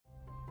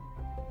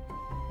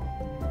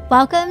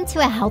Welcome to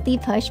a Healthy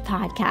Push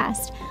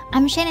podcast.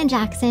 I'm Shannon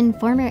Jackson,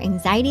 former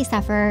anxiety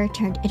sufferer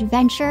turned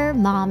adventure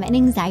mom and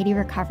anxiety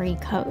recovery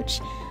coach.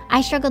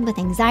 I struggled with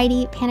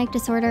anxiety, panic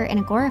disorder, and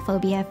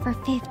agoraphobia for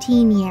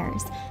 15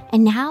 years.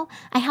 And now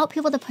I help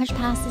people to push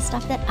past the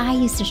stuff that I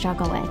used to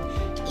struggle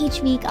with.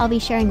 Each week, I'll be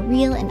sharing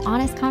real and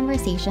honest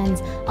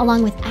conversations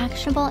along with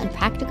actionable and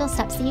practical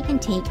steps that you can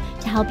take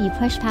to help you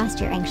push past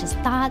your anxious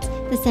thoughts,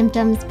 the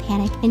symptoms,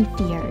 panic, and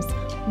fears.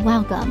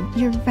 Welcome.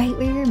 You're right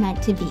where you're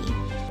meant to be.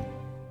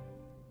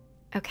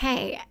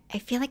 Okay, I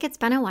feel like it's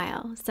been a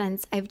while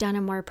since I've done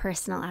a more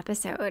personal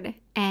episode,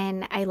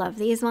 and I love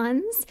these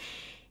ones.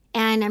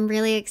 And I'm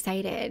really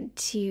excited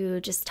to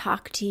just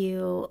talk to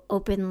you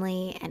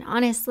openly and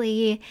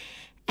honestly.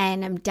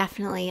 And I'm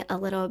definitely a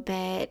little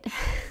bit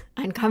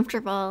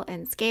uncomfortable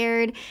and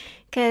scared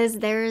because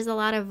there's a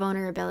lot of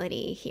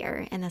vulnerability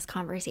here in this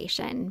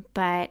conversation.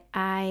 But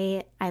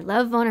I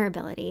love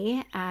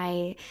vulnerability.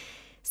 I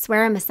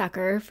swear I'm a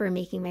sucker for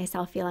making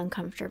myself feel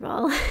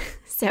uncomfortable.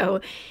 So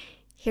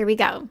here we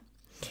go.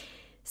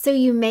 So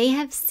you may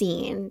have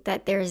seen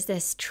that there's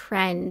this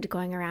trend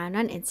going around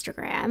on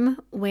Instagram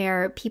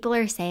where people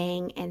are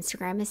saying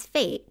Instagram is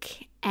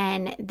fake,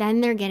 and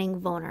then they're getting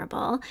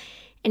vulnerable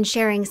and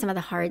sharing some of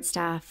the hard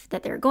stuff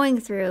that they're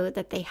going through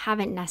that they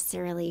haven't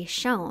necessarily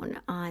shown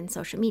on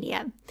social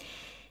media.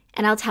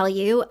 And I'll tell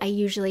you, I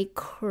usually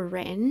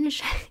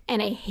cringe and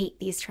I hate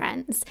these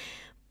trends,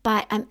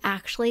 but I'm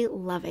actually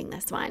loving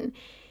this one.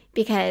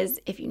 Because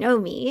if you know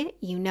me,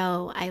 you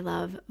know I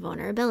love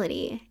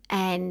vulnerability.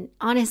 And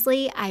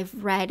honestly,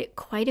 I've read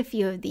quite a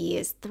few of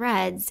these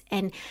threads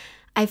and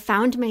I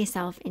found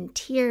myself in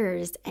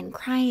tears and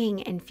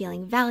crying and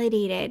feeling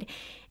validated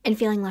and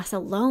feeling less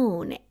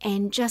alone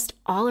and just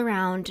all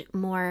around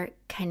more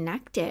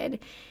connected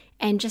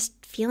and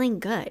just feeling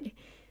good.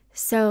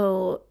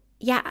 So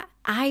yeah,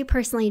 I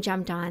personally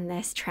jumped on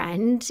this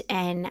trend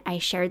and I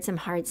shared some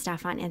hard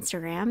stuff on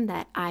Instagram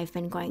that I've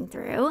been going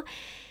through.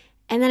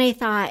 And then I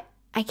thought,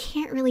 I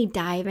can't really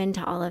dive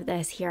into all of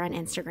this here on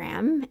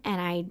Instagram,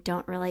 and I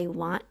don't really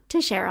want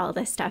to share all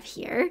this stuff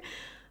here,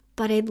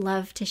 but I'd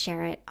love to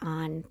share it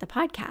on the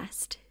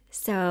podcast.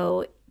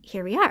 So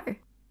here we are.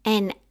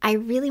 And I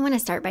really want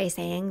to start by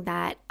saying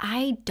that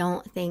I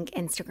don't think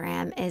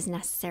Instagram is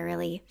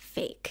necessarily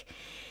fake.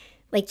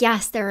 Like,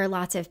 yes, there are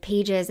lots of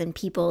pages and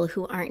people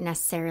who aren't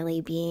necessarily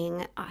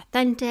being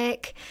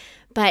authentic,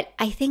 but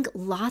I think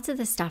lots of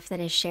the stuff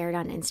that is shared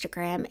on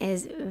Instagram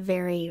is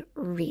very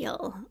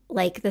real,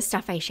 like the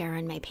stuff I share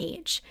on my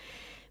page.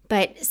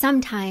 But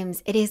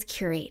sometimes it is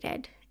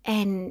curated,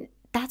 and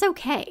that's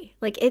okay.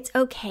 Like, it's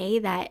okay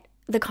that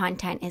the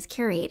content is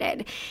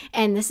curated.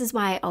 And this is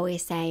why I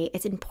always say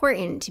it's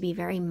important to be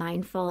very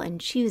mindful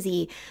and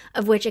choosy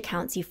of which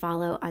accounts you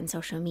follow on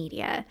social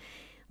media.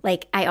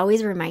 Like, I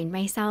always remind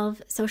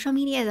myself, social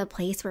media is a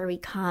place where we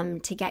come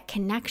to get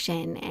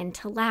connection and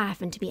to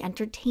laugh and to be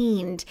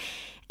entertained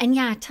and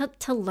yeah,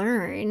 to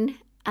learn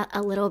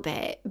a little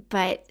bit.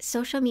 But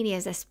social media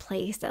is this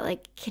place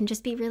that can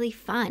just be really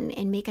fun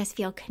and make us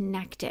feel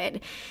connected.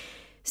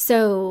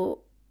 So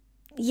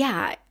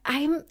yeah,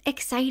 I'm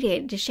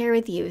excited to share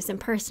with you some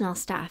personal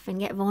stuff and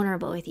get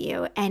vulnerable with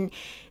you. And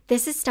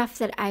this is stuff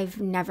that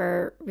I've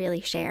never really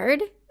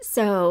shared.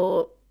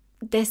 So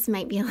this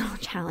might be a little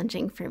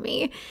challenging for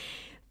me,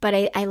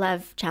 but I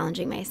love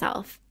challenging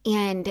myself.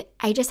 And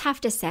I just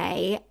have to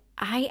say,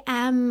 I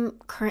am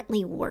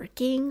currently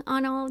working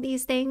on all of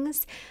these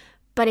things,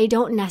 but I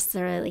don't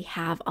necessarily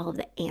have all of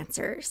the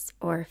answers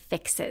or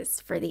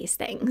fixes for these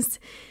things.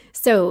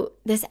 So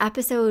this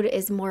episode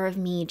is more of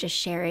me just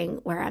sharing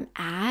where I'm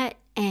at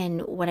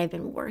and what I've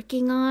been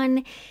working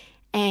on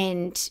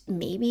and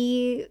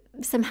maybe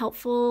some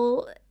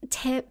helpful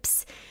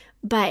tips.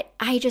 But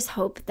I just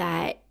hope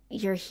that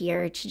you're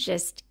here to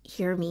just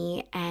hear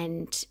me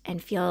and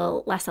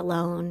feel less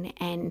alone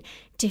and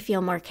to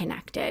feel more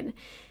connected.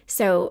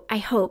 So I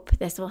hope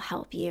this will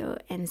help you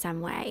in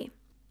some way.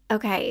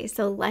 Okay,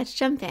 so let's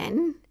jump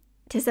in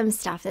to some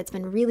stuff that's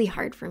been really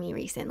hard for me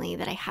recently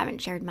that I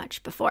haven't shared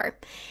much before.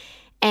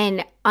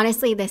 And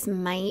honestly, this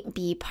might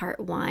be part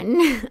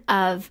one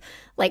of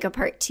a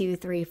part 2,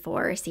 3,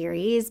 4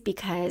 series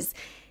because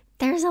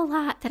there's a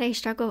lot that I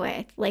struggle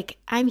with.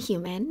 I'm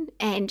human,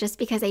 and just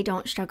because I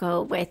don't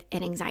struggle with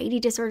an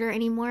anxiety disorder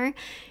anymore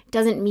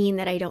doesn't mean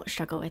that I don't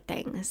struggle with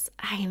things.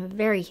 I am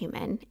very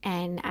human,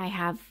 and I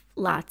have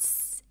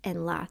lots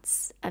and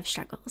lots of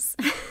struggles.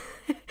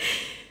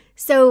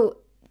 So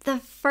the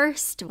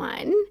first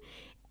one,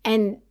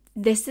 and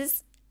this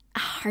is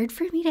hard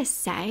for me to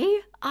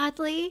say,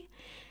 oddly,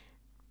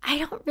 I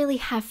don't really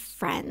have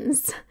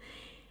friends.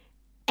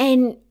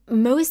 And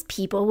most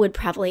people would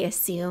probably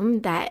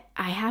assume that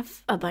I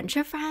have a bunch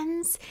of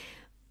friends,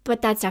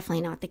 but that's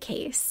definitely not the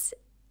case.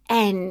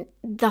 And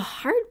the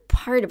hard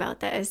part about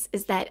this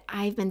is that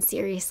I've been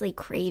seriously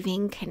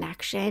craving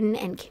connection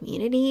and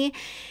community,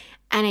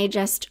 and I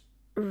just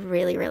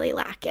really, really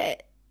lack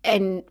it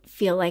and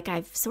feel like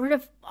I've sort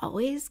of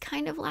always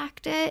kind of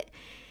lacked it.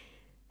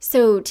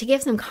 So, to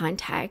give some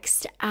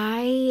context,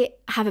 I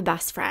have a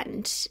best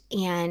friend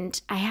and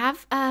I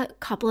have a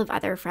couple of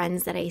other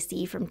friends that I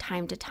see from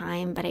time to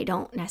time, but I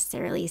don't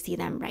necessarily see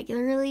them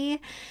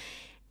regularly.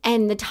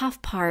 And the tough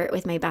part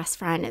with my best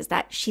friend is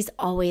that she's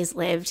always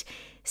lived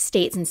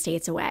states and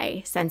states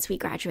away since we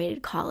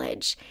graduated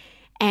college.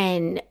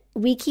 And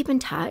we keep in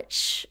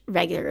touch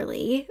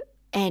regularly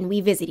and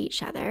we visit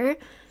each other.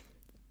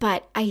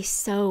 But I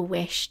so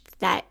wished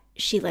that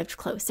she lived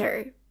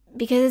closer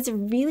because it's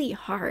really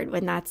hard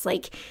when that's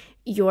like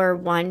your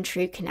one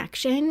true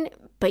connection,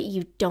 but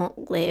you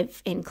don't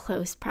live in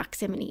close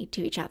proximity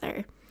to each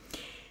other.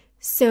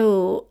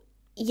 So,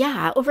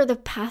 yeah, over the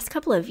past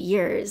couple of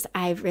years,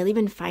 I've really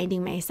been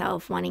finding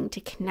myself wanting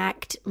to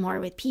connect more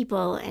with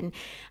people and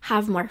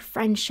have more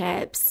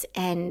friendships,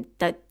 and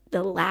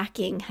the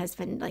lacking has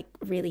been like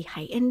really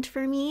heightened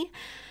for me.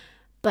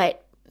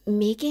 But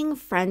making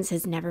friends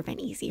has never been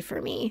easy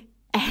for me.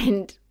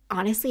 And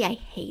honestly, I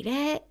hate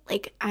it.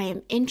 Like, I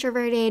am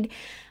introverted.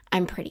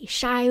 I'm pretty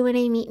shy when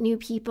I meet new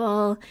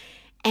people.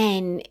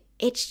 And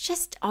it's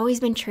just always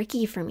been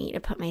tricky for me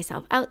to put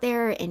myself out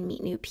there and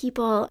meet new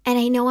people. And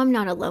I know I'm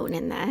not alone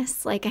in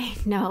this. Like,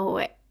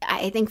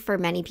 I think for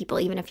many people,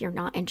 even if you're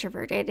not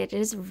introverted, it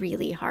is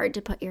really hard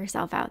to put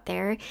yourself out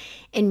there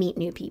and meet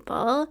new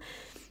people.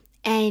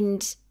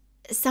 And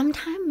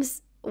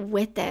sometimes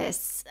with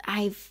this,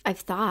 I've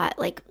thought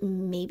like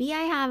maybe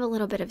I have a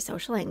little bit of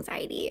social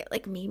anxiety.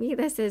 Like maybe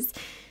this is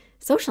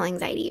social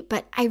anxiety,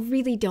 but I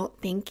really don't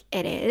think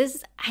it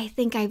is. I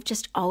think I've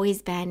just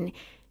always been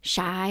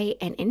shy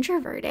and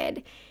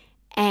introverted.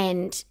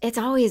 And it's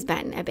always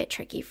been a bit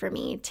tricky for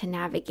me to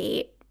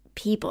navigate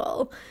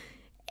people.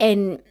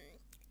 And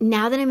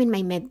now that I'm in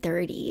my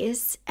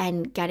mid-30s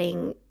and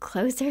getting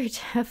closer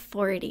to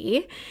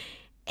 40,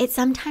 it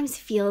sometimes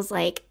feels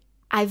like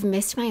I've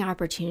missed my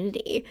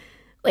opportunity.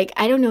 Like,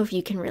 I don't know if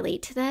you can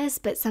relate to this,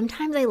 but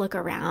sometimes I look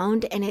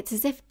around and it's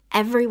as if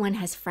everyone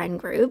has friend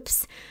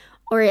groups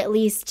or at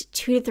least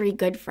 2 to 3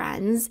 good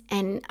friends.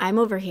 And I'm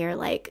over here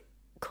like,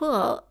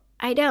 cool,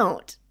 I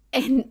don't.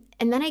 And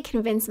then I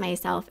convince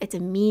myself it's a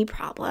me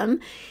problem,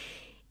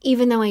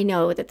 even though I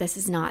know that this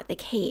is not the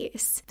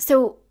case.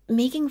 So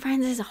making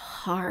friends is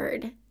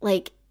hard.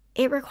 Like,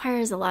 it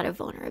requires a lot of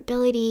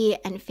vulnerability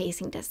and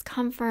facing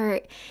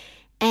discomfort.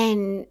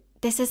 And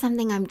this is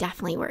something I'm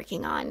definitely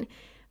working on.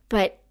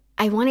 But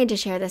I wanted to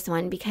share this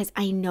one because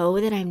I know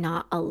that I'm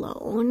not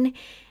alone.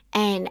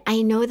 And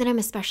I know that I'm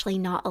especially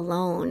not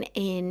alone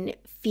in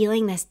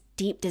feeling this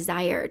deep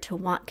desire to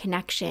want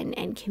connection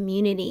and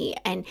community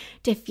and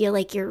to feel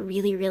like you're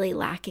really, really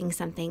lacking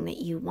something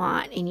that you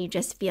want. And you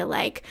just feel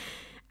like,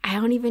 I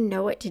don't even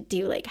know what to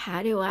do. Like,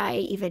 how do I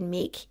even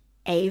make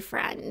a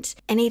friend?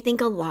 And I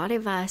think a lot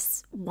of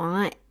us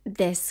want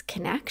this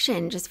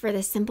connection just for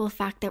the simple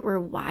fact that we're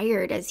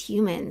wired as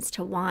humans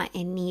to want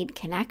and need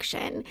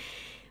connection.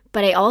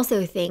 But I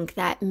also think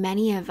that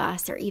many of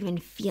us are even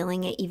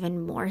feeling it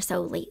even more so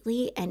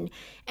lately and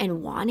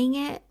wanting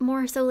it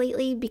more so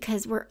lately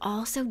because we're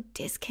all so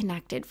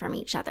disconnected from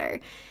each other.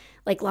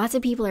 Like, lots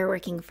of people are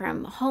working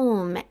from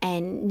home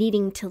and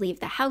needing to leave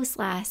the house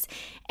less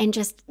and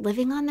just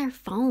living on their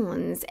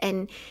phones.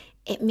 And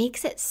it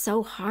makes it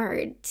so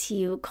hard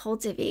to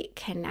cultivate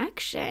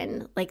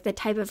connection, like the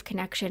type of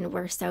connection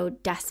we're so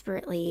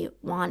desperately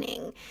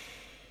wanting.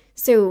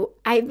 So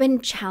I've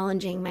been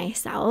challenging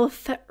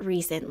myself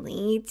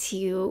recently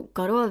to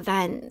go to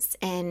events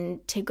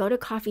and to go to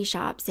coffee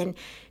shops and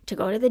to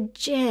go to the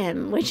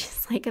gym, which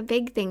is like a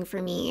big thing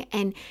for me,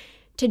 and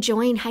to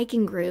join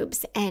hiking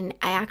groups. And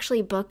I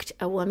actually booked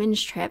a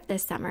women's trip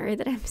this summer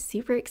that I'm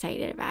super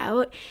excited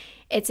about.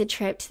 It's a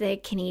trip to the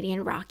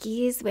Canadian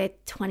Rockies with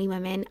 20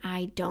 women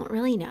I don't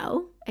really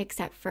know,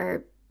 except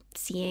for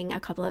seeing a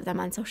couple of them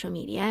on social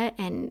media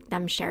and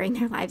them sharing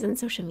their lives on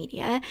social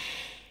media.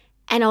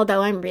 And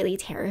although I'm really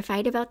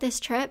terrified about this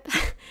trip,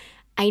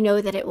 I know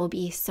that it will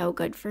be so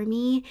good for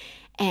me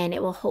and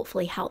it will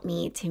hopefully help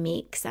me to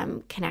make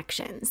some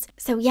connections.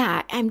 So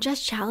yeah, I'm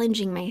just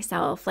challenging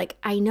myself. Like,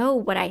 I know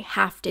what I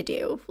have to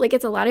do. Like,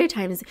 it's a lot of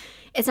times,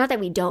 it's not that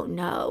we don't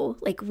know.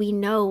 Like, we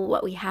know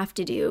what we have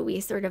to do.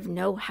 We sort of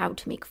know how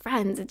to make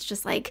friends. It's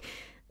just like,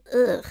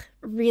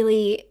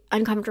 really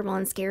uncomfortable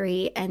and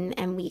scary.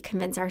 And we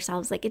convince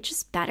ourselves like it's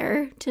just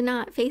better to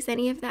not face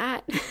any of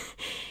that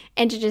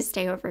and to just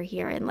stay over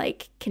here and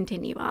like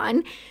continue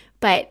on.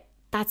 But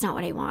that's not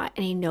what I want.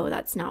 And I know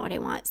that's not what I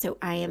want. So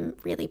I am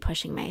really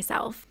pushing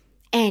myself.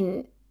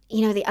 And,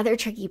 you know, the other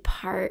tricky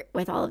part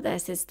with all of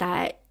this is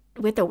that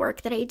with the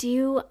work that I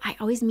do, I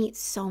always meet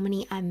so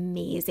many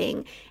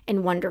amazing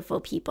and wonderful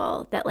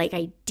people that like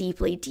I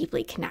deeply,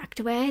 deeply connect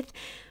with,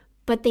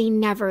 but they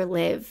never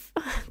live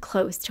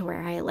close to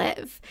where I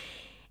live.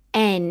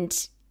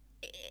 And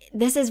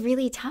this is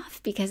really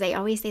tough because I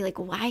always say, like,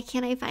 why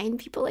can't I find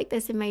people like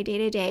this in my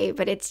day-to-day?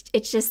 But it's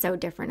just so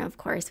different, of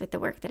course, with the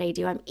work that I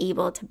do. I'm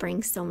able to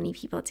bring so many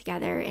people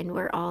together and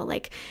we're all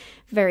like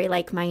very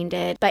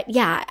like-minded. But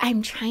yeah,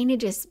 I'm trying to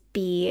just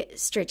be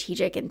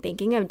strategic and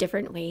thinking of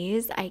different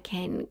ways I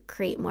can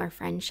create more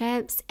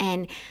friendships.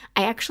 And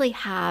I actually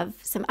have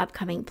some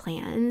upcoming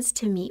plans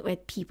to meet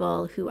with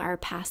people who are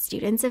past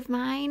students of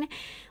mine,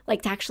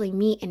 like to actually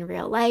meet in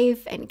real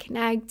life and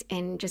connect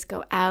and just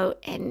go out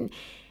and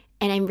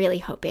I'm really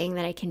hoping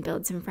that I can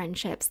build some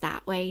friendships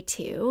that way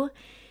too.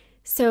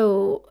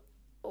 So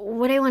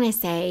what I want to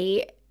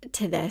say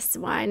to this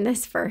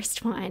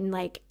first one,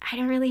 like, I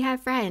don't really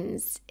have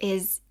friends,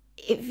 is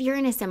if you're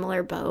in a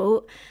similar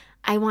boat,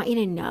 I want you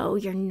to know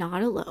you're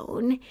not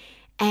alone.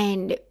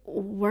 And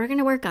we're going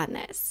to work on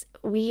this.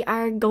 We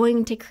are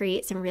going to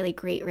create some really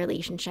great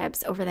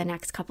relationships over the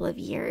next couple of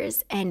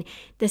years. And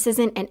this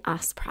isn't an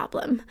us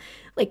problem.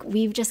 Like,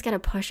 we've just got to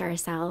push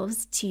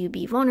ourselves to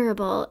be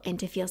vulnerable and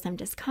to feel some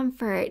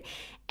discomfort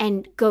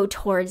and go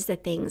towards the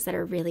things that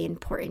are really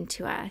important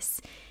to us.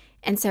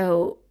 And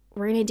so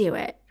we're going to do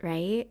it,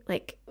 right?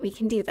 Like, we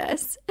can do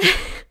this.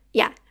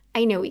 Yeah,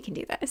 I know we can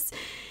do this.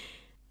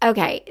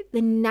 Okay,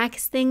 the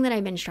next thing that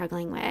I've been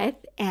struggling with,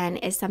 and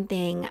is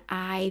something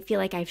I feel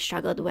like I've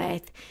struggled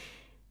with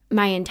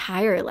my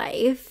entire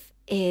life,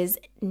 is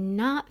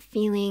not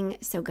feeling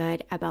so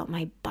good about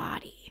my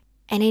body.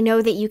 And I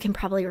know that you can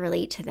probably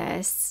relate to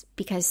this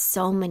because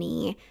so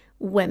many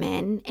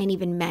women and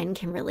even men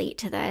can relate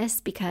to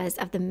this because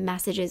of the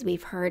messages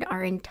we've heard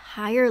our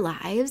entire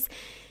lives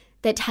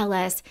that tell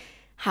us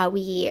how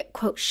we,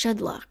 quote,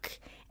 should look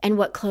and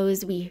what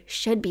clothes we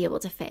should be able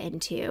to fit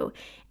into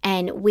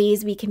and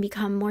ways we can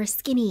become more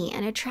skinny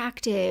and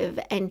attractive,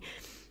 and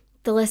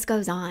the list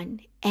goes on.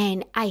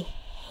 And I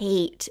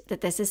hate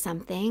that this is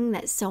something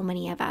that so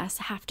many of us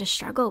have to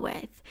struggle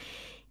with.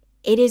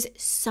 It is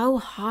so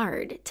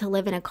hard to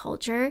live in a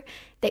culture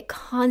that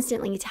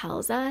constantly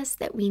tells us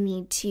that we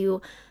need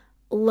to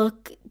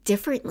look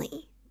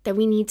differently, that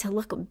we need to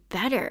look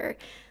better.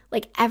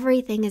 Like,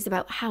 everything is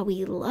about how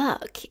we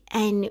look,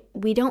 and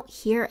we don't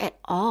hear at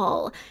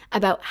all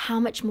about how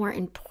much more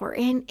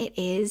important it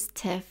is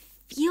to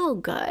feel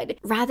good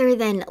rather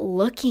than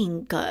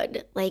looking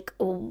good. Like,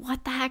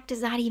 what the heck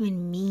does that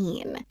even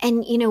mean?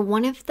 And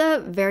one of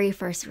the very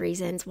first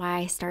reasons why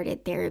I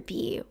started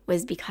therapy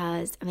was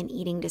because of an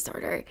eating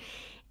disorder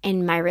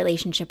and my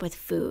relationship with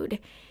food.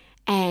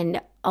 And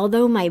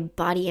although my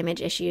body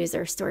image issues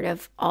are sort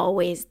of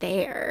always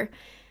there,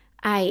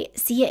 I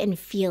see it and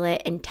feel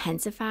it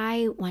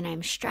intensify when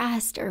I'm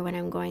stressed or when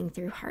I'm going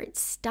through hard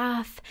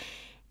stuff.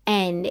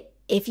 And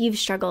if you've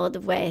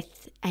struggled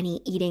with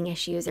any eating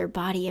issues or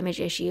body image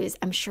issues,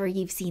 I'm sure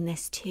you've seen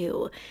this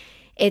too.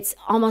 It's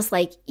almost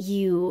like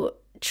you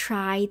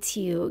try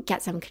to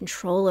get some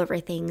control over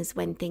things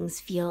when things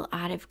feel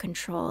out of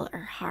control or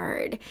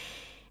hard.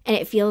 And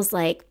it feels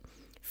like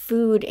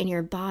food in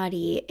your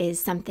body is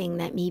something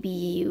that maybe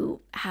you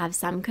have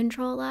some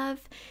control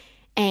of.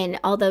 And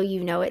although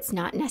it's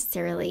not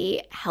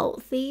necessarily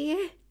healthy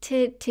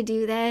to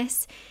do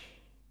this,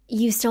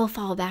 you still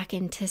fall back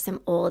into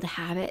some old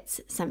habits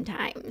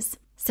sometimes.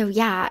 So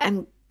yeah,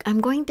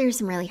 I'm going through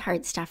some really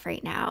hard stuff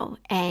right now,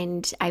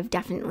 and I've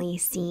definitely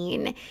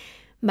seen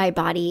my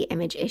body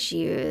image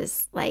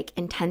issues like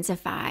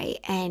intensify,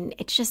 and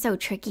it's just so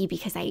tricky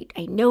because I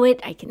know it,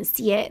 I can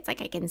see it. It's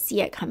like I can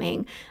see it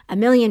coming a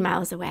million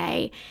miles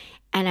away,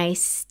 and I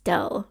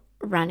still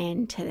run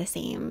into the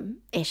same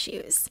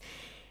issues.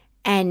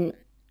 And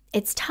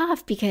it's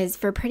tough because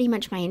for pretty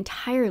much my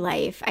entire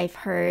life, I've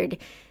heard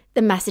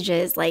the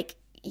messages like,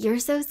 you're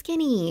so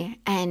skinny,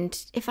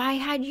 and if I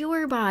had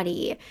your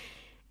body.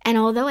 And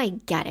although I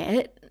get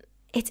it,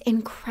 it's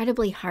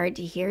incredibly hard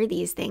to hear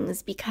these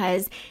things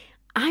because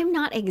I'm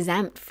not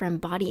exempt from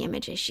body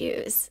image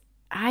issues.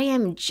 I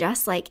am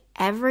just like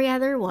every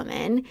other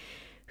woman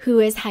who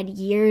has had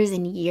years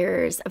and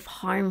years of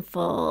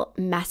harmful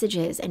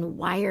messages and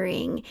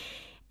wiring,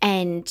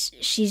 and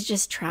she's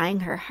just trying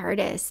her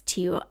hardest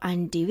to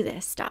undo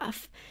this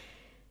stuff.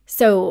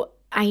 So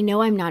I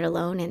know I'm not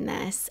alone in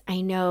this.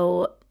 I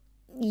know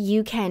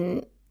you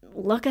can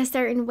look a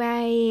certain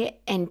way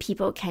and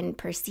people can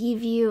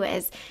perceive you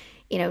as,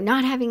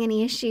 not having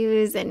any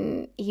issues,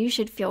 and you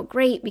should feel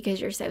great because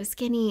you're so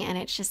skinny. And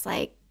it's just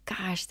like,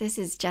 gosh, this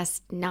is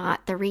just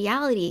not the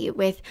reality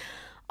with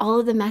all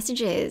of the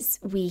messages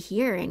we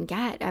hear and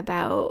get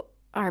about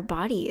our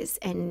bodies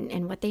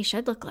and what they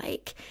should look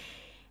like.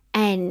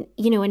 And,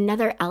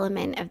 another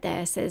element of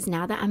this is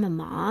now that I'm a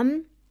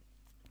mom,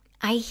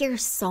 I hear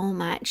so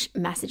much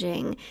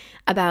messaging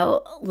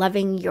about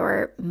loving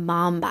your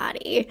mom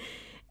body.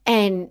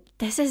 And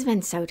this has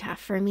been so tough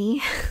for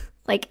me.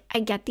 Like, I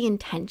get the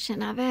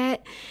intention of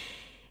it.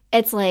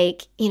 It's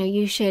like,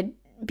 you should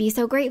be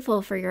so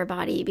grateful for your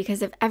body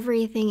because of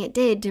everything it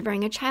did to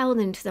bring a child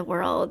into the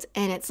world.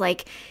 And it's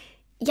like,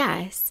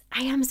 yes,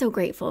 I am so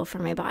grateful for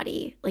my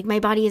body. Like, my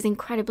body is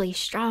incredibly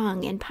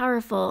strong and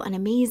powerful and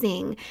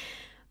amazing,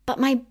 but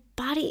my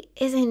body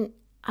isn't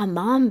a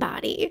mom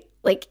body.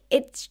 Like,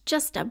 it's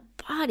just a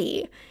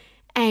body.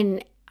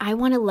 And I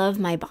want to love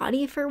my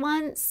body for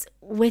once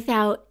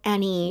without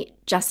any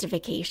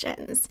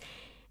justifications.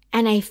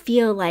 And I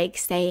feel like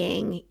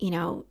saying,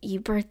 you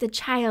birthed a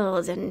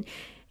child and,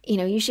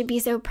 you should be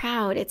so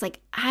proud. It's like,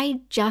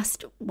 I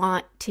just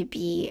want to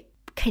be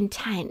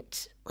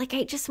content. Like,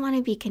 I just want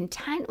to be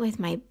content with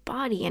my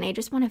body, and I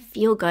just want to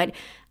feel good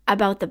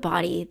about the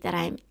body that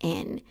I'm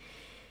in.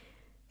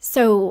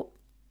 So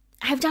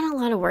I've done a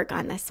lot of work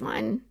on this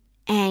one,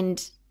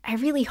 and I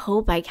really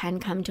hope I can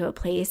come to a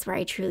place where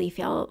I truly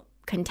feel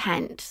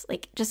content,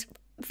 like just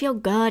feel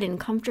good and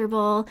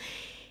comfortable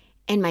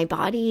in my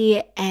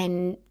body.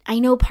 And I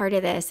know part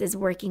of this is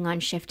working on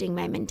shifting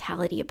my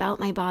mentality about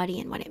my body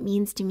and what it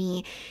means to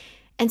me.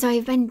 And so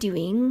I've been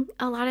doing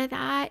a lot of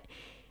that.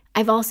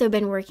 I've also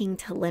been working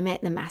to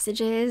limit the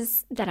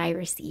messages that I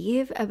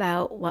receive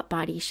about what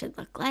body should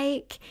look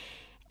like.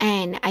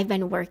 And I've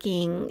been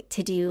working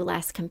to do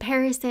less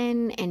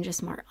comparison and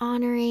just more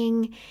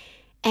honoring.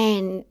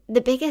 And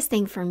the biggest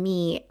thing for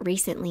me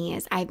recently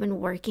is I've been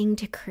working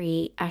to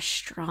create a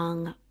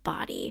strong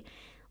body,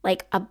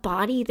 like a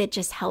body that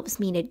just helps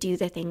me to do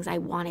the things I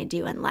want to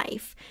do in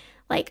life,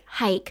 like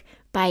hike,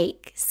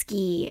 bike,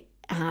 ski,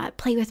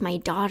 play with my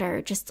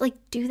daughter, just like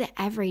do the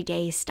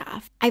everyday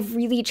stuff. I've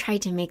really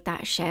tried to make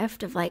that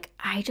shift of like,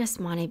 I just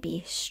want to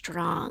be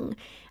strong.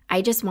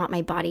 I just want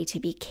my body to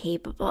be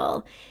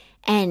capable.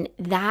 And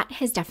that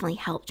has definitely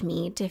helped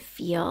me to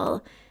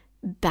feel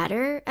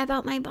better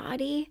about my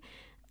body.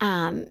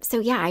 So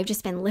yeah, I've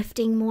just been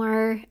lifting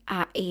more.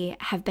 I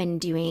have been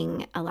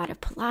doing a lot of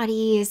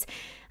Pilates.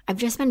 I've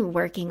just been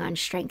working on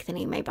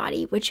strengthening my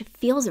body, which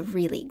feels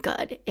really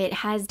good. It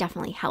has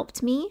definitely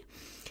helped me.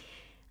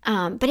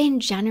 But in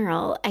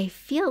general, I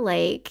feel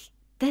like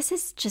this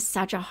is just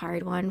such a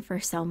hard one for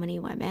so many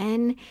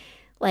women.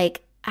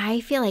 Like,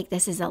 I feel like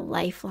this is a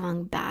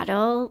lifelong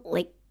battle.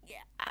 Like,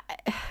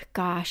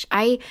 gosh,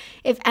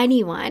 if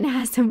anyone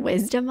has some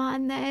wisdom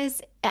on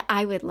this,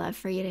 I would love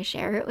for you to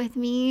share it with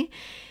me.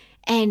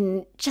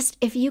 And just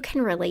if you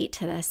can relate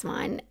to this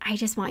one, I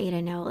just want you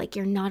to know, like,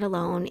 you're not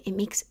alone. It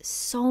makes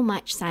so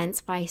much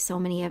sense why so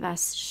many of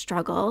us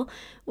struggle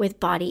with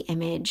body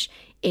image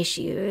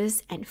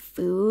issues and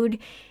food.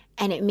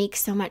 And it makes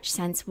so much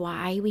sense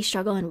why we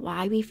struggle and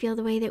why we feel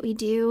the way that we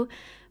do.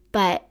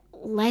 But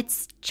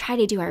let's try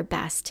to do our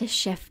best to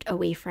shift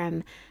away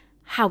from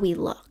how we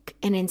look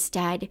and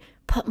instead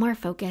put more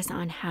focus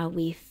on how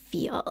we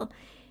feel.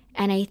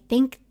 And I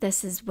think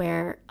this is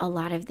where a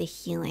lot of the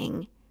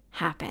healing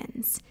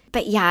happens.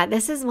 But yeah,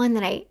 this is one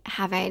that I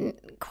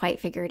haven't quite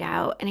figured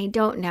out. And I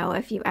don't know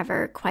if you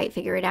ever quite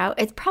figure it out.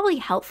 It's probably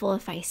helpful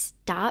if I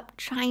stop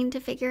trying to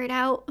figure it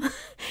out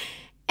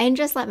and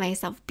just let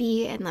myself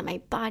be and let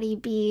my body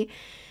be.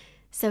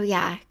 So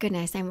yeah,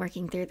 goodness, I'm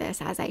working through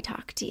this as I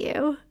talk to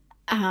you.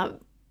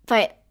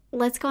 But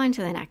let's go on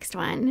to the next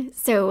one.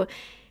 So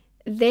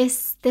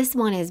this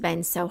one has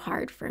been so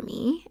hard for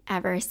me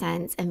ever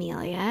since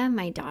Amelia,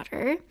 my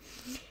daughter,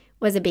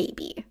 was a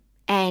baby.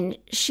 And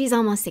she's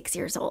almost 6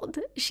 years old.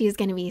 She's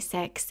going to be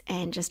 6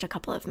 in just a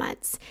couple of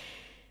months.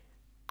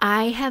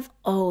 I have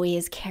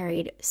always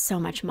carried so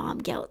much mom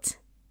guilt.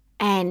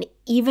 And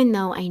even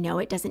though I know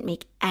it doesn't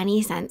make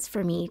any sense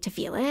for me to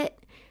feel it,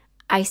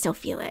 I still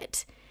feel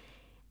it.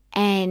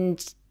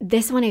 And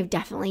this one I've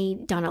definitely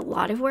done a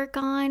lot of work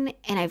on,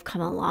 and I've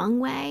come a long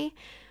way,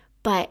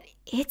 but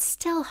it's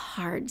still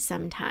hard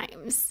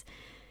sometimes.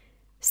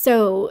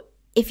 So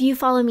if you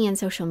follow me on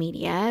social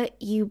media,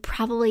 you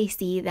probably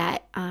see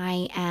that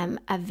I am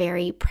a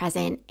very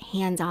present,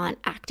 hands-on,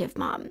 active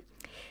mom.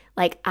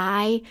 Like,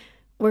 I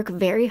work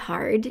very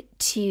hard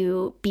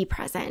to be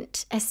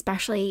present,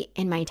 especially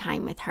in my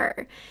time with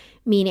her,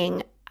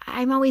 meaning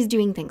I'm always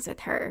doing things with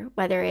her,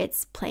 whether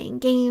it's playing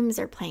games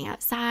or playing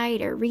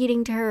outside or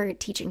reading to her or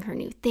teaching her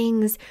new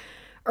things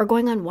or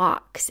going on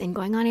walks and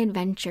going on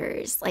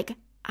adventures. Like,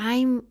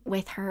 I'm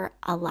with her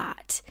a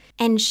lot.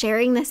 And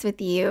sharing this with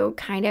you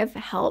kind of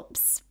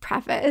helps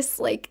preface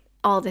like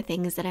all the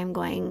things that I'm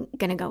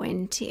gonna go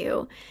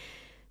into.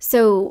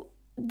 So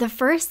the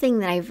first thing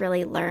that I've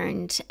really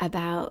learned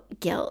about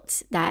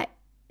guilt that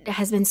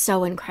has been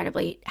so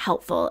incredibly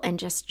helpful and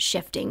just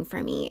shifting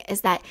for me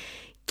is that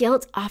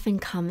guilt often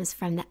comes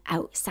from the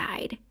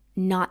outside,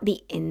 not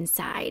the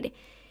inside.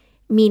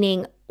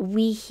 Meaning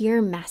we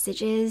hear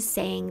messages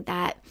saying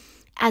that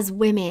as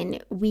women,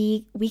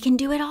 we can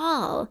do it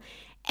all.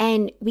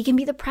 And we can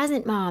be the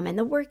present mom and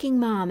the working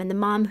mom and the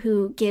mom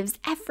who gives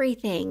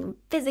everything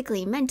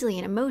physically, mentally,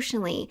 and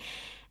emotionally.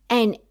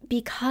 And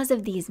because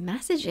of these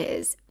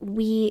messages,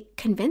 we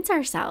convince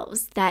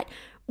ourselves that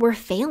we're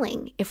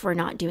failing if we're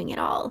not doing it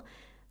all.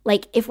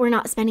 Like, if we're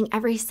not spending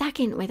every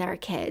second with our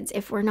kids,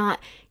 if we're not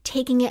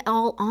taking it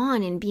all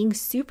on and being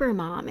super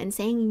mom and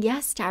saying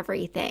yes to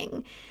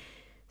everything.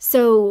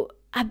 So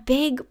a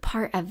big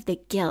part of the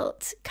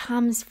guilt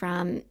comes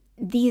from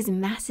these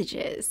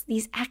messages,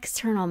 these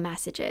external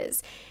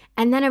messages.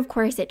 And then, of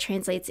course, it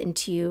translates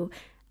into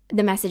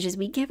the messages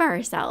we give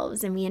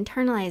ourselves, and we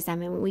internalize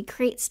them, and we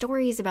create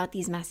stories about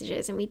these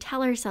messages, and we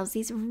tell ourselves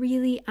these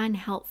really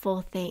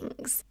unhelpful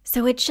things.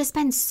 So it's just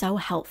been so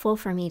helpful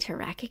for me to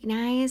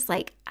recognize,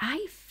 like,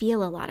 I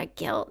feel a lot of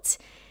guilt,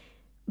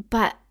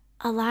 but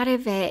a lot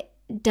of it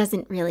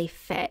doesn't really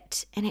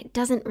fit. And it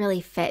doesn't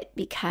really fit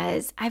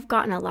because I've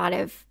gotten a lot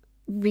of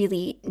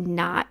really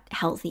not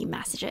healthy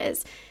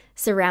messages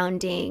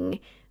surrounding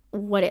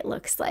what it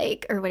looks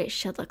like or what it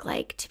should look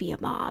like to be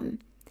a mom.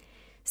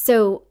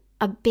 So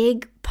a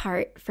big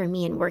part for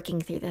me in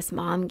working through this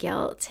mom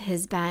guilt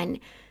has been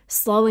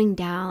slowing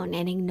down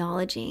and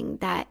acknowledging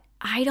that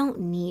I don't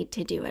need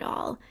to do it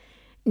all,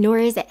 nor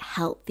is it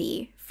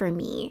healthy for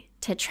me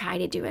to try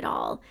to do it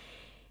all.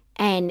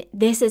 And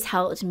this has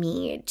helped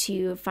me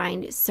to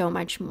find so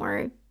much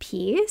more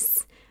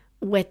peace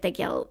with the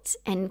guilt,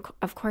 and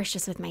of course,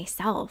 just with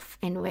myself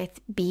and with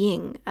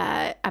being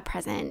a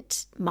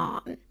present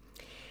mom.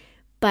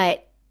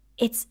 But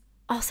it's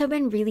also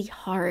been really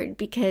hard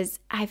because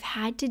I've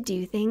had to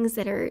do things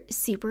that are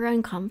super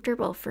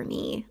uncomfortable for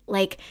me,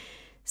 like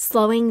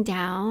slowing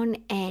down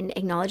and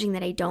acknowledging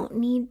that I don't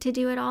need to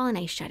do it all and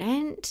I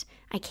shouldn't,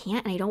 I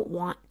can't, and I don't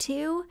want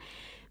to,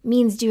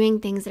 means doing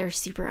things that are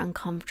super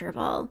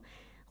uncomfortable,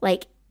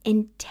 like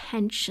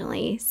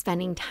intentionally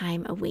spending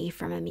time away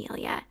from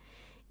Amelia,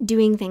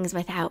 doing things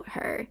without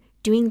her,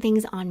 doing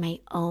things on my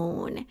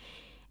own.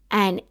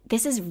 And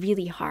this is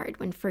really hard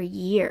when for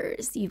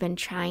years you've been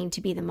trying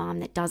to be the mom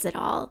that does it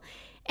all.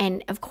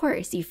 And of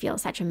course, you feel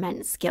such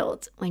immense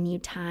guilt when you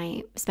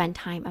spend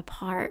time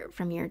apart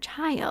from your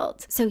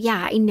child. So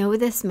yeah, I know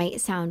this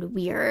might sound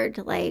weird,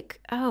 like,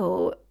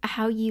 oh,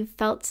 how you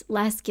felt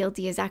less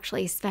guilty is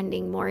actually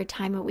spending more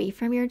time away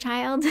from your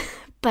child.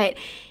 But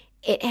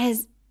it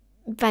has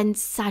been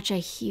such a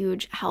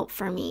huge help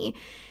for me.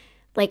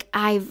 Like,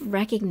 I've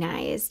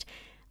recognized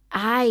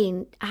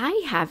I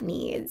have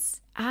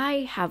needs,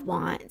 I have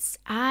wants,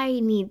 I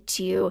need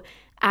to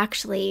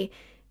actually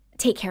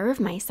take care of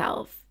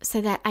myself so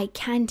that I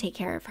can take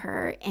care of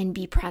her and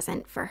be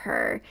present for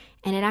her.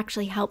 And it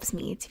actually helps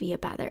me to be a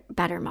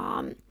better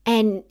mom.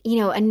 And,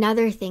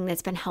 another thing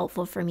that's been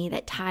helpful for me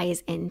that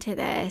ties into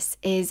this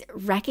is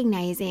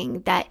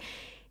recognizing that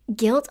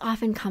guilt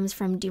often comes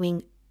from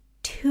doing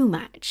too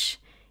much,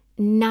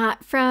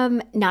 not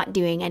from not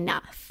doing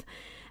enough,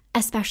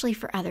 especially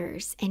for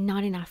others, and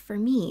not enough for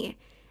me.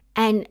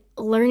 And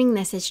learning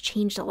this has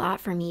changed a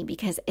lot for me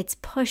because it's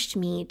pushed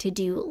me to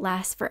do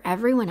less for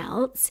everyone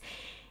else,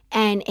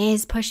 and it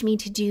has pushed me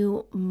to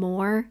do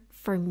more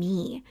for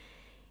me.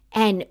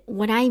 And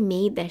when I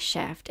made this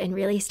shift and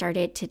really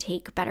started to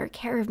take better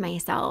care of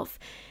myself,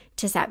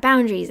 to set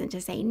boundaries and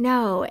to say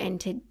no,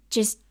 and to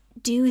just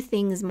do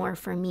things more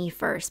for me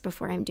first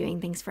before I'm doing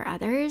things for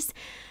others,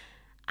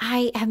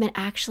 I have been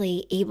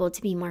actually able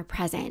to be more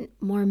present,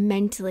 more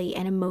mentally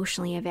and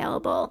emotionally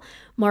available,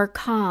 more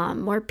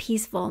calm, more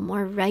peaceful,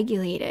 more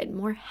regulated,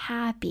 more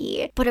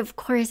happy. But of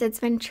course, it's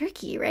been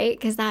tricky, right?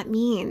 Because that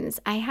means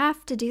I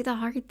have to do the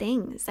hard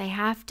things. I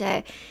have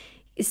to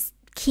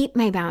keep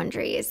my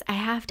boundaries. I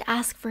have to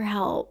ask for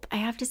help. I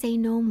have to say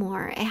no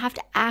more. I have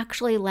to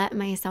actually let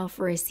myself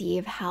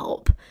receive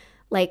help.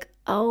 Like,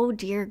 oh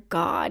dear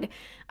God,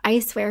 I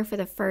swear for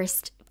the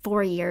first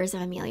 4 years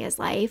of Amelia's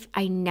life,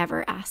 I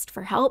never asked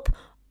for help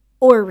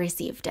or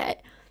received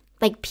it.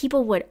 Like,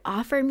 people would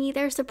offer me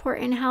their support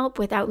and help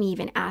without me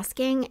even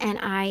asking, and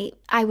I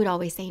would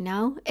always say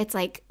no. It's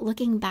like,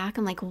 looking back,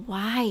 I'm like,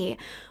 why?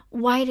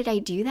 Why did I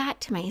do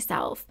that to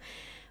myself?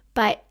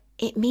 But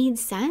it made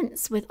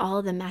sense with all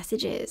of the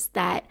messages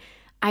that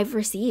I've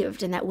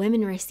received and that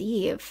women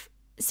receive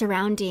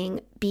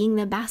surrounding being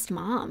the best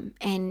mom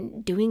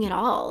and doing it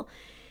all.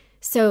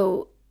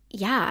 So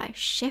yeah,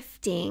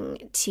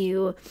 shifting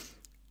to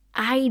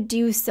I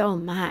do so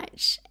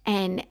much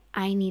and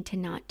I need to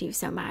not do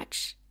so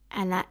much.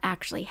 And that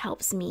actually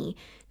helps me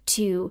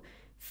to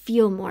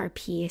feel more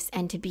peace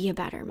and to be a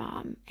better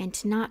mom and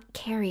to not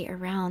carry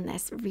around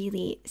this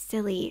really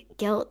silly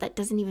guilt that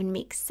doesn't even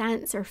make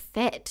sense or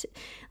fit.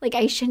 Like,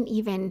 I shouldn't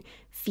even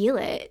feel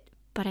it,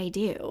 but I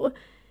do.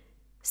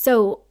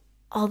 So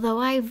although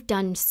I've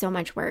done so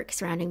much work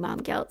surrounding mom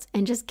guilt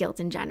and just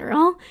guilt in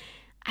general,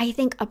 I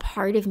think a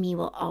part of me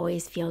will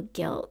always feel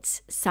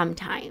guilt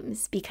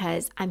sometimes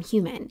because I'm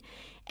human.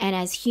 And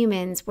as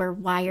humans, we're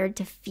wired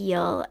to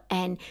feel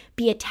and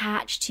be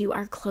attached to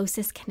our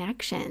closest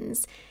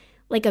connections.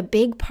 Like, a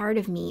big part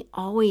of me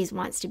always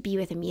wants to be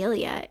with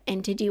Amelia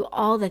and to do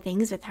all the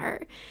things with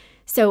her.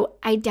 So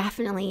I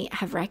definitely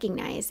have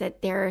recognized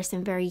that there are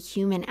some very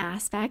human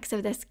aspects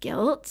of this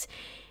guilt,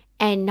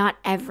 and not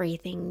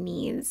everything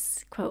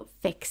needs, quote,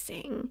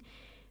 fixing.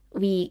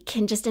 We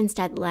can just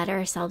instead let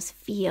ourselves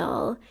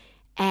feel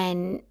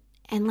and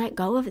let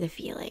go of the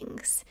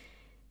feelings.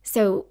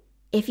 So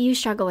if you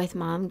struggle with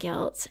mom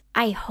guilt,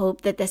 I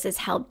hope that this has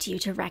helped you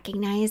to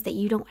recognize that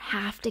you don't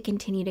have to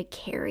continue to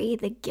carry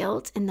the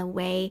guilt in the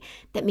way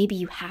that maybe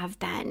you have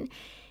been.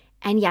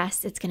 And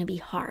yes, it's going to be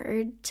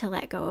hard to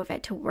let go of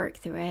it, to work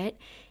through it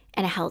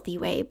in a healthy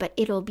way, but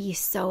it'll be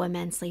so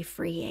immensely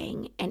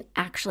freeing and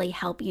actually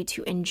help you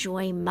to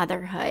enjoy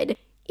motherhood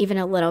even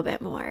a little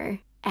bit more.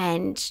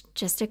 And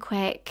just a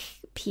quick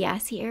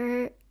PS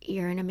here,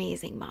 you're an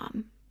amazing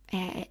mom,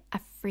 a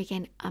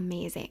freaking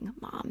amazing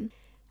mom.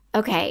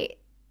 Okay,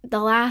 the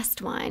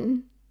last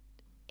one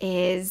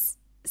is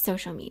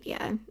social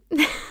media.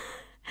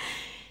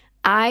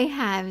 I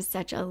have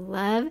such a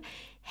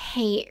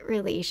love-hate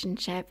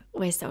relationship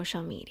with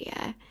social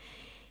media.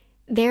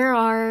 There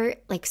are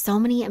like so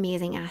many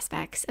amazing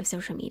aspects of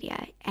social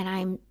media,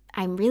 and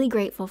I'm really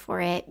grateful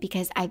for it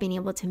because I've been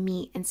able to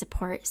meet and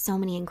support so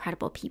many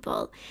incredible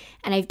people,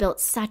 and I've built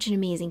such an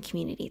amazing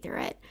community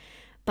through it.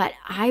 But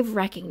I've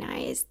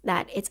recognized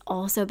that it's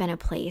also been a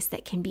place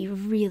that can be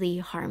really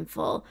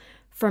harmful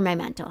for my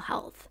mental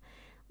health.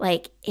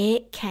 Like,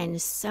 it can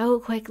so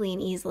quickly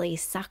and easily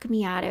suck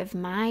me out of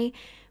my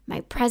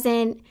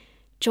present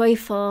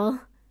joyful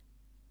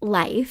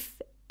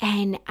life,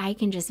 and I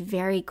can just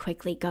very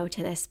quickly go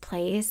to this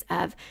place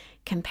of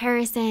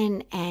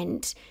comparison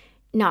and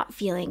not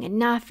feeling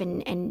enough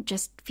and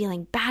just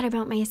feeling bad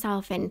about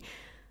myself and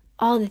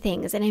all the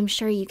things. And I'm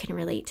sure you can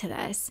relate to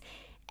this.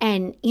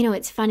 And,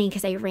 it's funny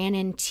because I ran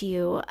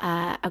into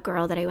a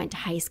girl that I went to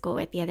high school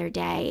with the other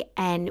day,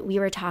 and we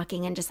were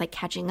talking and just like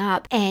catching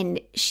up. And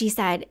she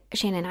said,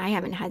 Shannon, I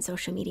haven't had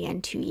social media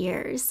in 2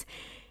 years.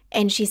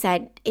 And she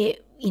said,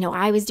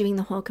 I was doing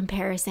the whole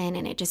comparison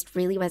and it just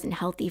really wasn't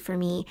healthy for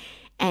me.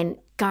 And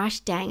gosh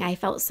dang, I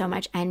felt so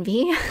much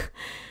envy.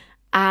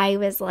 I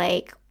was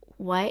like,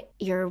 what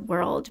your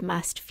world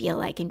must feel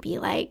like and be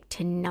like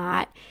to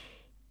not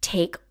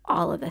take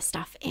all of the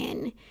stuff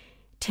in,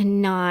 to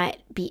not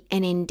be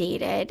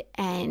inundated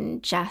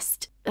and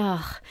just,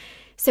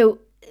 So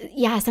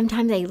yeah,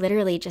 sometimes I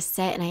literally just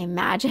sit and I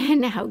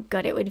imagine how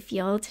good it would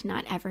feel to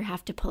not ever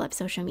have to pull up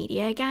social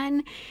media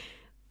again.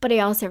 But I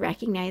also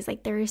recognize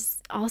like there's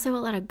also a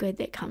lot of good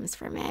that comes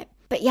from it.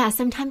 But yeah,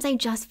 sometimes I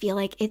just feel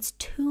like it's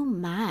too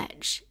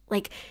much.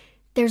 Like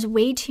there's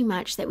way too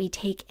much that we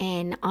take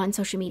in on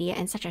social media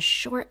in such a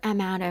short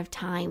amount of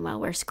time while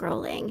we're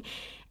scrolling.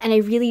 And I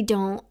really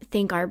don't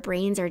think our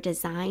brains are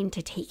designed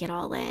to take it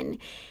all in.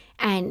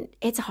 And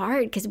it's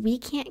hard because we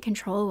can't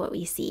control what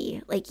we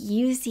see. Like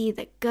you see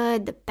the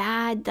good, the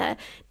bad, the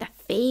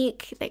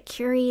fake, the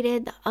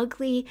curated, the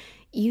ugly.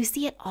 You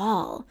see it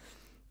all.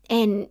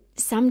 And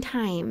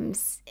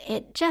sometimes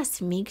it just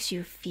makes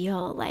you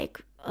feel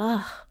like,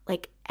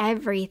 like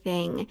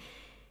everything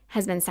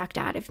has been sucked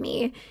out of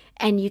me.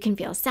 And you can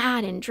feel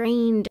sad and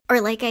drained. Or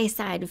like I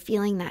said,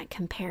 feeling that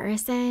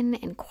comparison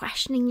and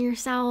questioning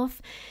yourself.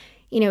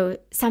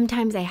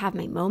 Sometimes I have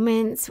my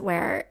moments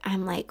where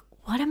I'm like,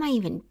 what am I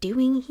even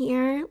doing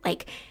here?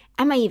 Like,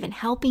 am I even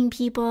helping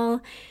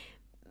people?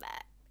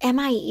 Am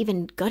I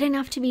even good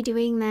enough to be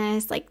doing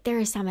this? Like, there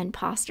is some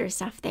imposter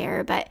stuff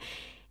there, but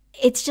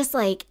it's just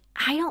like,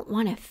 I don't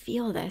want to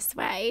feel this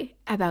way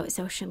about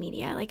social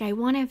media. Like, I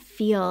want to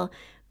feel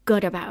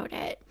good about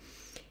it.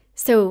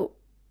 So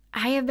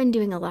I have been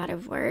doing a lot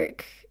of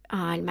work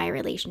on my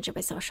relationship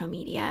with social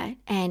media,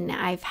 and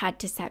I've had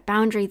to set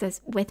boundaries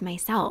with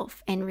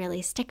myself and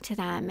really stick to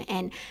them.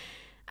 And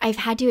I've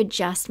had to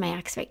adjust my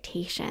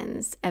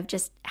expectations of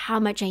just how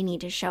much I need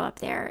to show up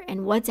there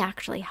and what's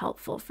actually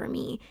helpful for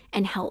me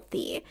and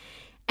healthy.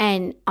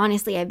 And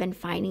honestly, I've been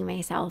finding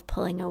myself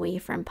pulling away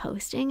from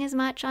posting as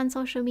much on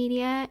social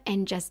media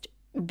and just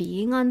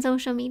being on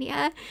social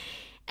media.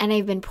 And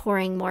I've been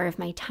pouring more of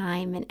my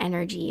time and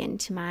energy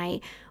into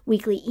my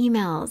weekly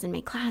emails and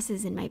my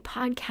classes and my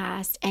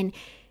podcast. And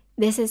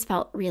this has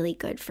felt really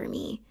good for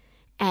me.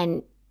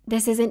 And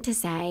this isn't to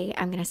say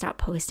I'm going to stop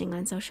posting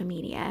on social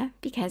media,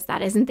 because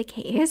that isn't the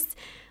case.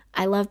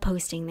 I love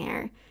posting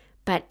there,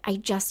 but I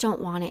just don't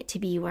want it to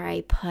be where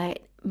I put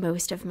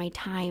most of my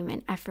time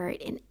and effort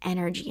and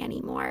energy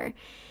anymore.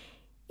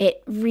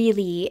 It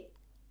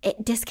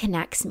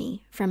disconnects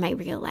me from my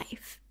real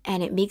life,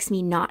 and it makes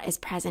me not as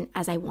present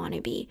as I want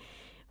to be,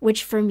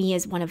 which for me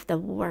is one of the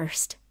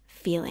worst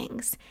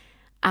feelings.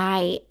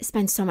 I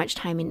spend so much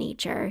time in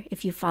nature.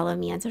 If you follow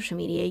me on social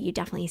media, you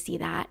definitely see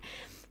that.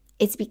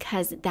 It's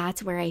because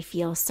that's where I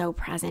feel so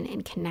present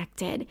and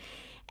connected.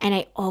 And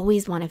I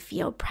always want to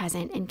feel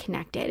present and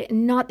connected.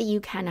 Not that you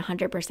can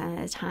 100%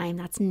 of the time.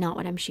 That's not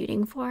what I'm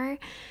shooting for.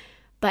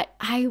 But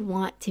I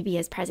want to be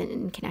as present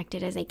and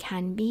connected as I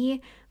can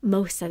be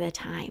most of the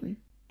time.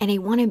 And I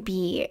want to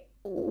be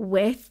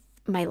with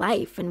my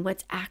life and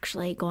what's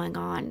actually going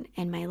on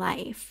in my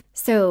life.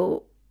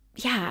 So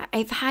yeah,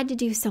 I've had to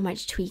do so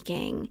much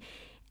tweaking.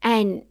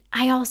 And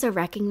I also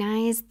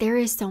recognize there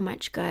is so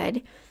much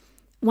good.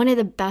 One of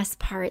the best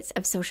parts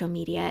of social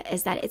media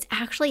is that it's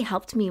actually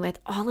helped me with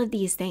all of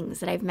these things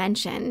that I've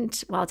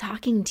mentioned while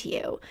talking to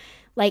you.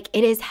 Like,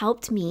 it has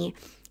helped me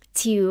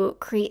to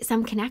create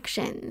some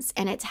connections,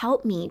 and it's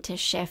helped me to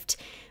shift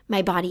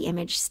my body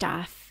image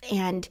stuff.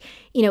 And,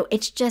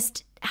 it's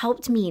just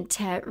helped me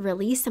to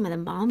release some of the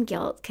mom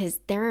guilt, because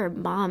there are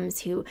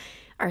moms who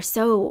are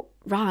so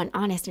raw and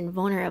honest and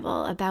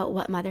vulnerable about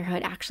what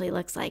motherhood actually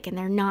looks like, and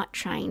they're not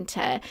trying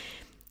to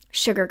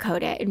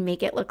sugarcoat it and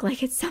make it look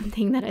like it's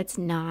something that it's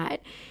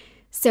not.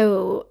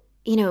 So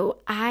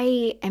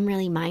I am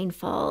really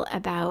mindful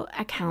about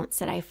accounts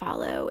that I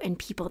follow and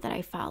people that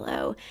I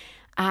follow.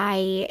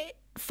 I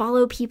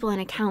follow people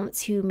and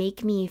accounts who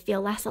make me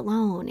feel less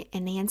alone,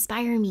 and they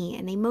inspire me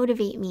and they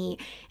motivate me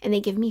and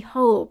they give me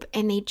hope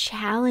and they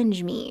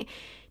challenge me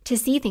to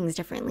see things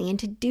differently and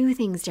to do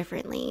things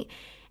differently.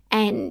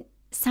 And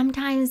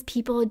sometimes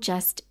people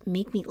just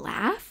make me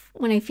laugh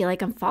when I feel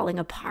like I'm falling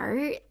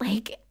apart.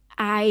 Like,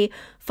 I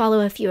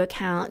follow a few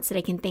accounts that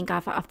I can think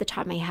off the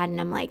top of my head, and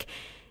I'm like,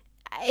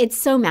 it's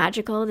so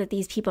magical that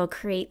these people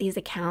create these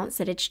accounts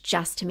that it's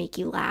just to make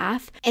you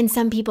laugh. And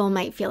some people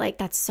might feel like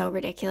that's so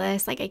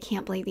ridiculous. Like, I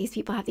can't believe these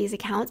people have these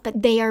accounts,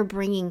 but they are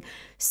bringing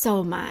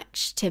so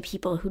much to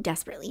people who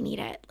desperately need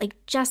it. Like,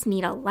 just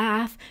need a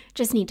laugh,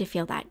 just need to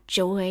feel that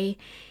joy.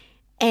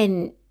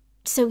 And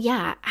so,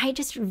 yeah, I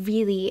just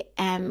really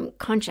am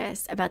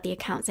conscious about the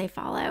accounts I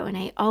follow. And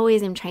I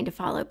always am trying to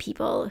follow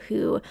people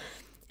who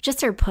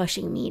just are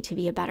pushing me to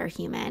be a better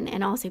human,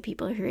 and also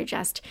people who are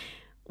just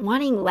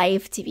wanting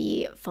life to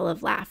be full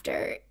of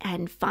laughter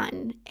and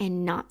fun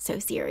and not so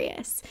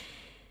serious.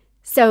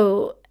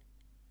 So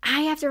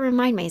I have to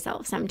remind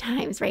myself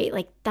sometimes, right?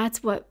 Like,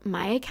 that's what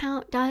my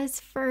account does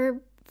for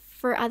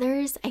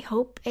others. I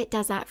hope it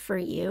does that for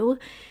you.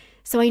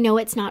 So I know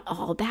it's not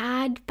all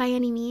bad by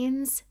any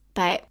means,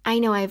 but I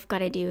know I've got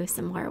to do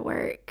some more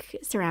work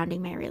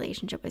surrounding my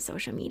relationship with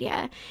social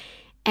media.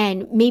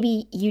 And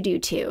maybe you do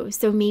too.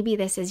 So maybe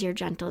this is your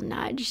gentle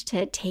nudge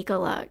to take a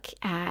look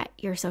at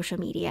your social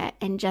media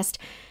and just,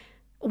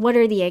 what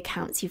are the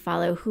accounts you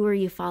follow? Who are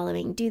you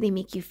following? Do they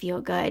make you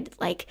feel good?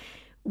 Like,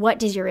 what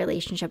does your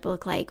relationship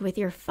look like with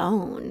your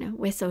phone,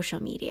 with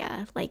social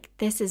media? Like,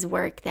 this is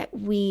work that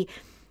we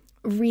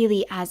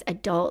really as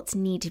adults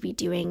need to be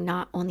doing,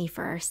 not only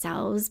for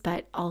ourselves,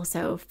 but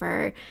also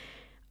for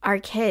our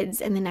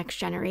kids and the next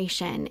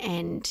generation.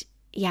 And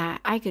yeah,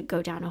 I could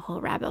go down a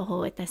whole rabbit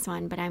hole with this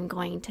one, but I'm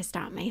going to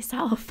stop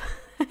myself.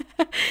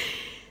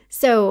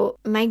 So,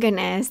 my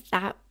goodness,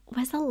 that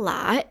was a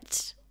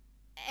lot.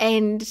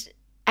 And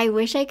I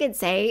wish I could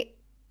say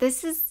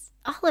this is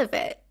all of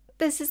it.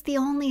 This is the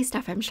only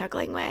stuff I'm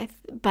struggling with,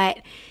 but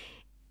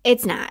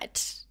it's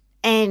not.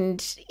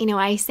 And,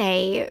 I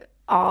say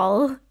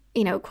all,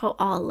 quote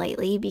all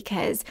lightly,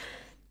 because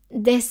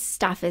this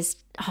stuff is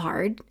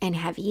hard and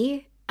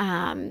heavy.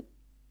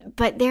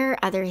 But there are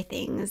other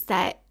things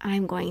that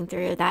I'm going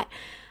through that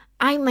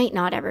I might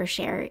not ever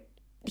share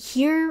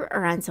here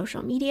or on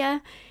social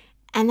media,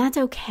 and that's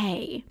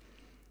okay.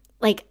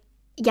 Like,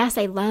 yes,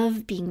 I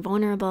love being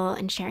vulnerable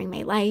and sharing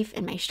my life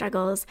and my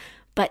struggles,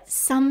 but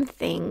some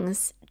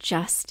things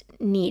just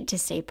need to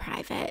stay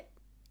private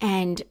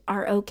and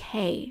are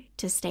okay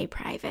to stay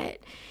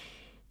private,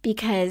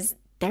 because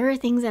there are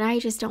things that I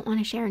just don't want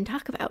to share and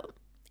talk about,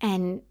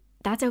 and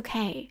that's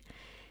okay.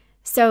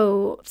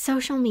 So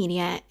social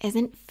media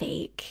isn't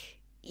fake.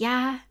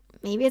 Yeah,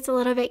 maybe it's a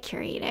little bit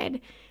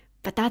curated,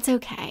 but that's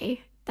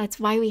okay.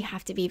 That's why we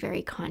have to be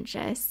very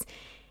conscious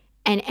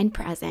and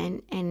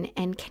present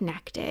and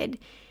connected.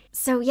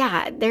 So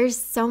yeah, there's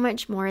so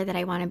much more that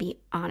I want to be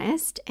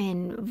honest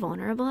and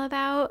vulnerable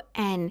about.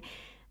 And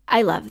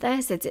I love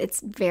this.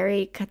 It's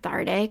very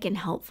cathartic and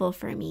helpful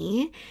for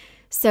me.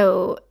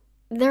 So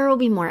there will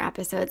be more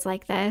episodes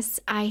like this.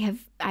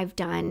 I've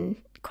done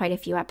quite a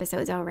few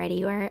episodes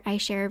already where I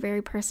share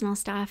very personal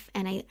stuff,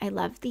 and I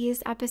love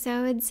these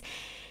episodes.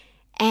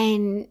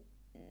 And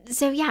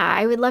so yeah,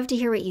 I would love to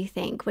hear what you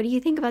think. What do you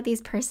think about these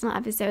personal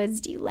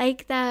episodes? Do you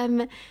like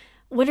them?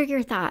 What are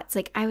your thoughts?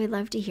 Like, I would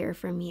love to hear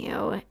from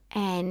you.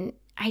 And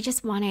I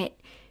just want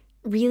it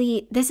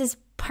really, this is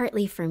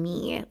partly for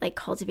me, like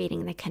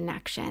cultivating the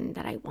connection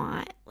that I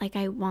want. Like,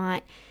 I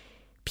want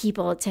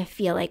people to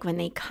feel like when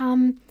they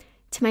come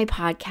to my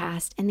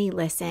podcast and they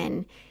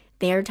listen,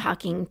 they're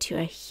talking to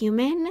a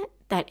human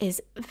that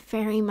is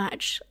very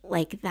much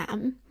like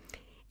them.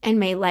 And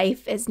my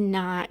life is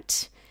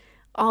not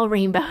all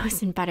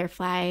rainbows and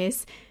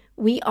butterflies.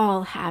 We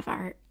all have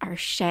our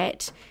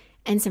shit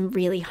and some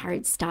really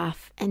hard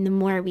stuff. And the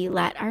more we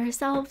let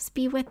ourselves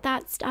be with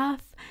that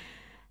stuff,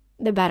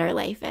 the better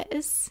life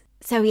is.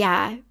 So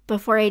yeah,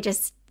 before I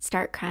just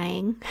start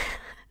crying,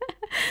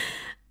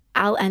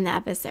 I'll end the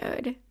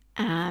episode.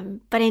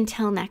 But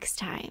until next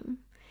time,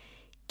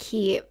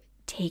 keep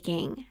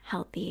taking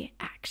healthy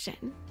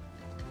action.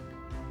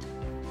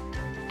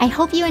 I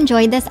hope you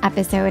enjoyed this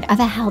episode of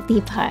A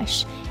Healthy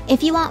Push.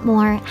 If you want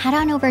more, head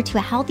on over to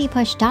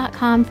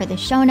ahealthypush.com for the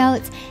show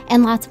notes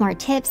and lots more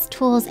tips,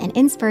 tools, and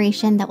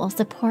inspiration that will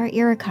support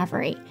your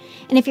recovery.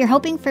 And if you're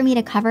hoping for me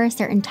to cover a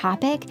certain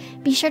topic,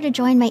 be sure to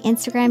join my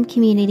Instagram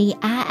community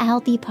at A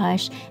Healthy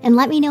Push and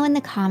let me know in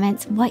the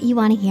comments what you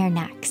want to hear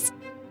next.